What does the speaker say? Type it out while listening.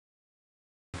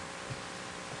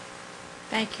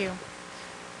Thank you.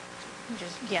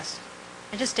 Yes.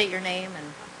 And just state your name and...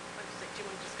 Do you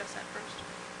want to discuss that first?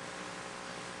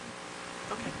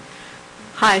 Okay.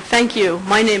 Hi, thank you.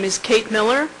 My name is Kate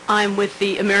Miller. I'm with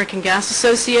the American Gas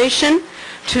Association.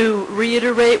 To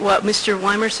reiterate what Mr.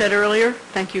 Weimer said earlier,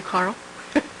 thank you, Carl.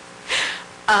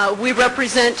 We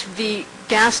represent the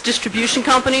gas distribution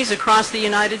companies across the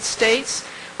United States.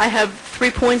 I have 3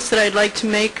 points that I'd like to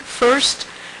make. First,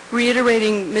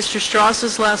 reiterating Mr.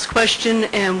 Strauss's last question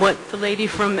and what the lady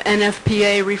from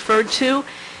NFPA referred to,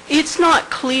 it's not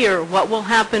clear what will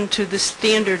happen to the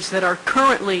standards that are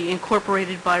currently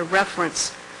incorporated by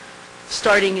reference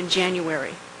starting in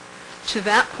January. To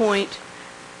that point,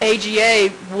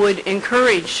 AGA would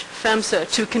encourage PHMSA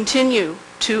to continue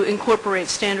to incorporate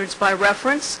standards by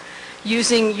reference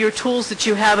using your tools that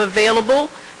you have available,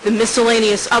 the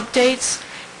miscellaneous updates,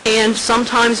 and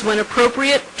sometimes, when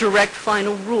appropriate, direct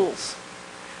final rules.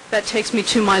 That takes me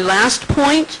to my last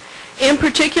point. In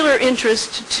particular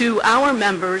interest to our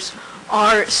members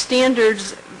are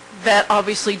standards that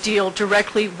obviously deal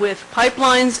directly with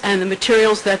pipelines and the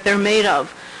materials that they're made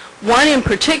of. One in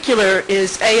particular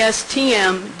is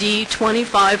ASTM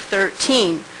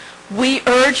D2513. We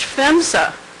urge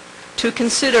PHMSA to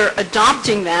consider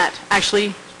adopting that,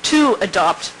 actually to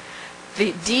adopt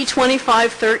the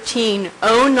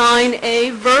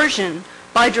D2513-09A version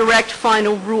by direct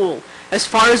final rule. As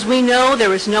far as we know,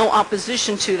 there is no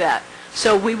opposition to that.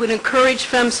 So we would encourage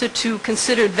PHMSA to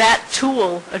consider that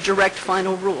tool a direct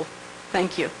final rule.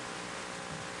 Thank you.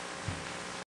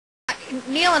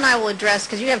 Neil and I will address,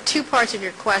 because you have 2 parts of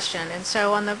your question, and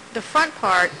so on the front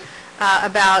part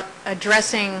about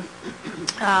addressing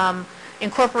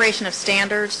incorporation of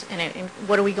standards and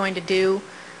what are we going to do,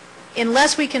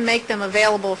 unless we can make them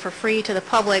available for free to the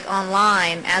public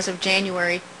online as of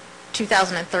January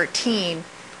 2013,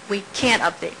 we can't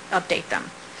update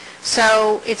them.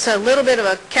 So it's a little bit of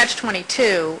a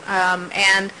catch-22,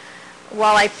 and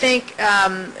while I think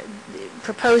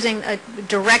proposing a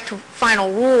direct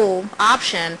final rule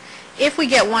option, if we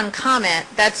get one comment,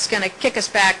 that's going to kick us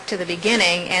back to the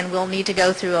beginning, and we'll need to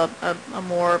go through a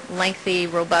more lengthy,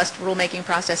 robust rulemaking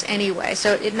process anyway.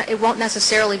 So it won't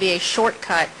necessarily be a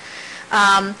shortcut.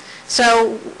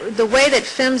 So the way that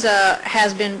PHMSA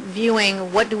has been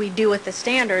viewing what do we do with the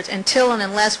standards, until and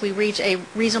unless we reach a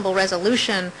reasonable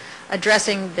resolution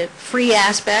addressing the free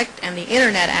aspect and the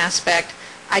internet aspect,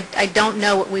 I don't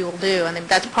know what we will do. And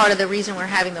that's part of the reason we're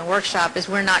having the workshop, is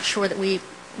we're not sure that we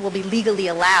will be legally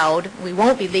allowed. We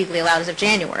won't be legally allowed as of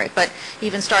January, but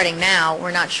even starting now,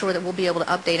 we're not sure that we'll be able to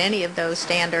update any of those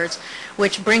standards,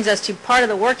 which brings us to part of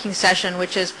the working session,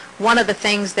 which is one of the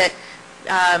things that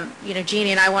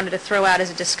Jeannie and I wanted to throw out as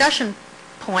a discussion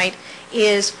point,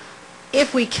 is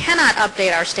if we cannot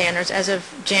update our standards as of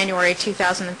January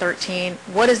 2013,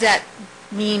 what does that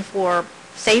mean for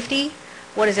safety?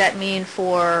 What does that mean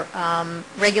for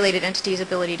regulated entities'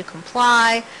 ability to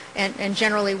comply? And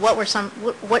generally, what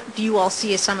do you all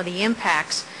see as some of the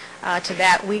impacts to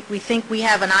that? We think we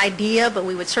have an idea, but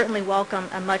we would certainly welcome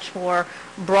a much more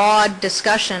broad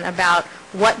discussion about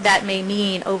what that may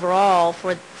mean overall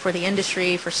for the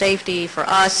industry, for safety, for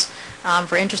us,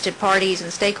 for interested parties and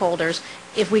stakeholders,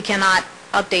 if we cannot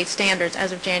update standards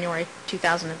as of January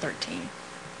 2013.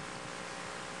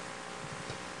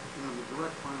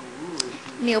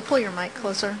 Neil, pull your mic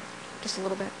closer, just a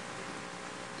little bit.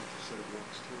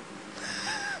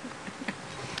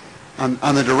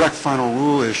 On the direct final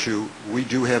rule issue, we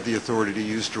do have the authority to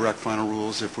use direct final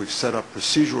rules if we've set up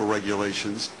procedural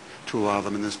regulations to allow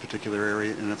them in this particular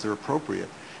area, and if they're appropriate.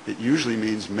 It usually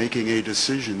means making a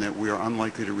decision that we are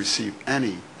unlikely to receive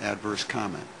any adverse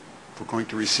comment. If we're going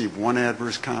to receive one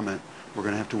adverse comment, we're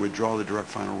going to have to withdraw the direct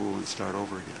final rule and start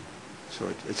over again.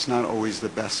 So it's not always the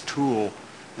best tool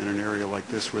in an area like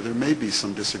this, where there may be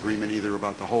some disagreement either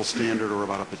about the whole standard or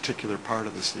about a particular part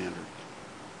of the standard.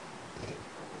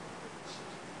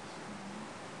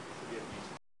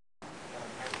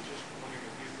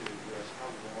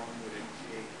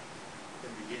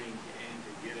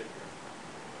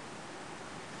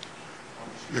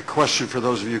 The question, for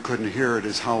those of you who couldn't hear it,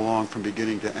 is how long from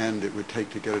beginning to end it would take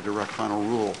to get a direct final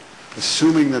rule.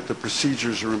 Assuming that the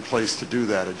procedures are in place to do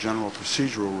that, a general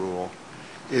procedural rule,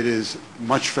 it is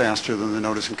much faster than the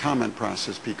notice and comment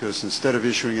process, because instead of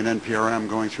issuing an NPRM,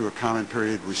 going through a comment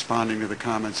period, responding to the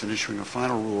comments, and issuing a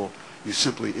final rule, you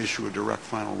simply issue a direct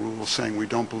final rule saying we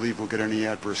don't believe we'll get any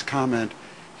adverse comment,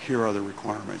 here are the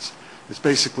requirements. It's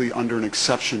basically under an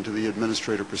exception to the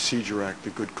Administrative Procedure Act,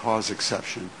 the good cause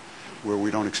exception, where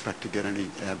we don't expect to get any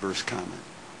adverse comment.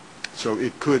 So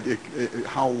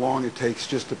how long it takes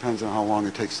just depends on how long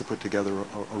it takes to put together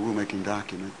a rulemaking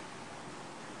document.